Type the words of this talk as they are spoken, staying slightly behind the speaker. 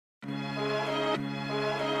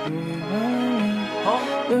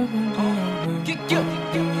New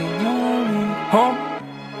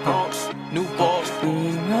balls.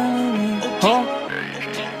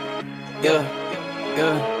 Yeah.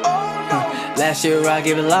 Last year I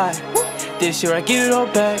gave a lie. This year I get it all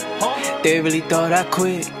back. They really thought I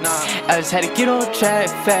quit. I just had to get on track.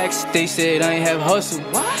 Facts. They said I ain't have hustle.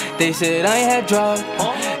 They said I ain't had drive.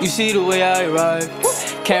 You see the way I ride.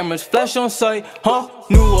 Cameras flash on sight.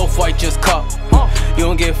 New off-white just caught. You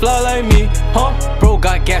don't get fly like me, Bro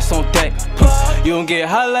got gas on deck. You don't get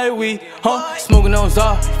high like we, Smoking on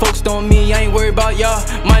Zah, focused on me, I ain't worried about y'all.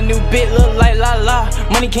 My new bit look like la la.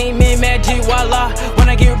 Money came in, magic, voila. When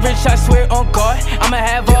I get rich, I swear on God, I'ma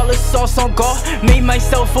have all the sauce on God. Made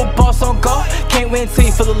myself a boss on God. Can't win till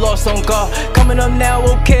you feel the loss on God. Coming up now,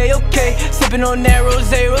 okay. Sipping on that rose.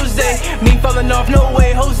 Me falling off, no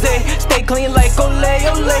way, Jose. Stay clean like ole.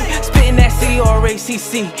 Spitting that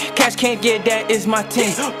CRACC. Cash can't get that, is my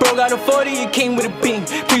team. Bro got a 40, it came with a beam.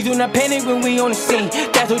 Please do not panic when we on the scene.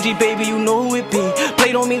 That's OG, baby, you know who it be.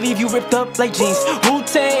 Blade on me, leave you ripped up like jeans.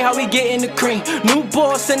 Wu-Tang, how we get in the cream. New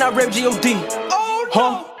boss and I rep G.O.D.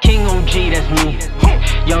 King OG, that's me.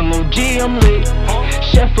 Young OG, I'm lit.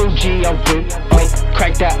 Chef OG, I whip.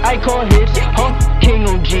 Crack that icon hits. King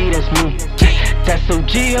OG, that's me. That's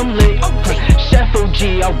OG, I'm lit. Chef OG,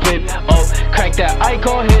 I whip. Crack that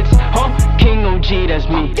icon hits. King OG, that's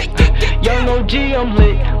me. Young OG, I'm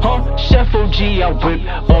lit. Chef OG, I whip.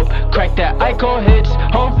 Crack that icon hits.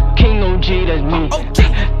 King OG, that's me.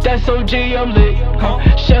 That's OG, I'm lit.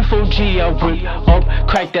 Chef OG, I whip.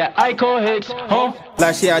 Crack that icon hits.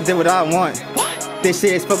 Last year I did what I want. This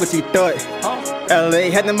year spoke what you thought.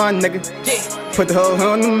 LA had to my nigga. Put the whole hood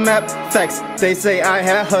on the map. Facts. They say I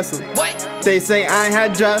had hustle. They say I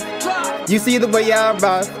had drive. You see the way I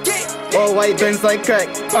ride. All white Benz like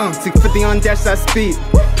crack. 250 on dash I speed.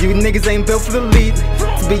 You niggas ain't built for the lead.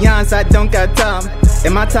 To be honest, I don't got time.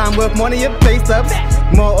 And my time worth more than your pay stubs.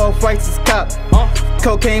 More off-whites is cop.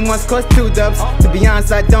 Cocaine once cost 2 dubs. To be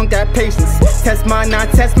honest, I don't got patience. Test my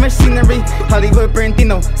non-test machinery. Hollywood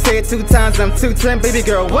Brandeino. Say it 2 times, I'm 210, baby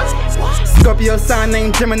girl, what? Scorpio sign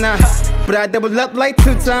named Gemini. But I double up like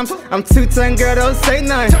 2 times. I'm 210, girl, don't say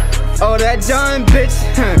none. Oh, that John bitch.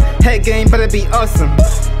 Head game better be awesome.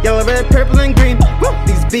 Yellow, red, purple, and green.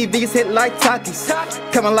 These BBs hit like Takis.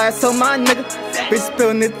 Coming last on my nigga. Bitch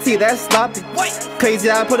spilling the tea, that's sloppy. Crazy,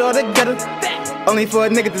 I put all together. Only for a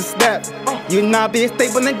nigga to snap. You not be a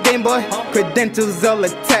staple in the game, boy. Credentials all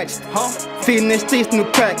attached. Feeding the streets new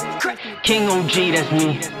crack. King OG, that's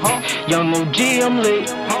me. Young OG, I'm lit.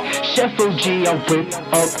 Chef OG, I whip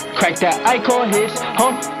up. Crack that icon hits.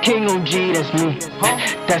 King OG, that's me.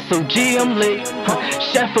 That's OG, I'm lit.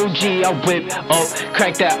 Chef OG, I whip up.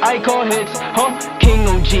 Crack that icon hits. King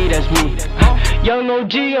OG, that's me. Young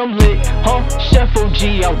OG, I'm lit. Chef OG,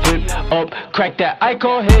 I whip up. Crack that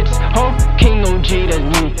icon hits. King OG,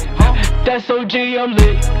 that's me. That's OG, I'm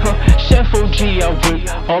lit. Chef OG, I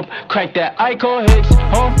whip up. Crack that icon hits.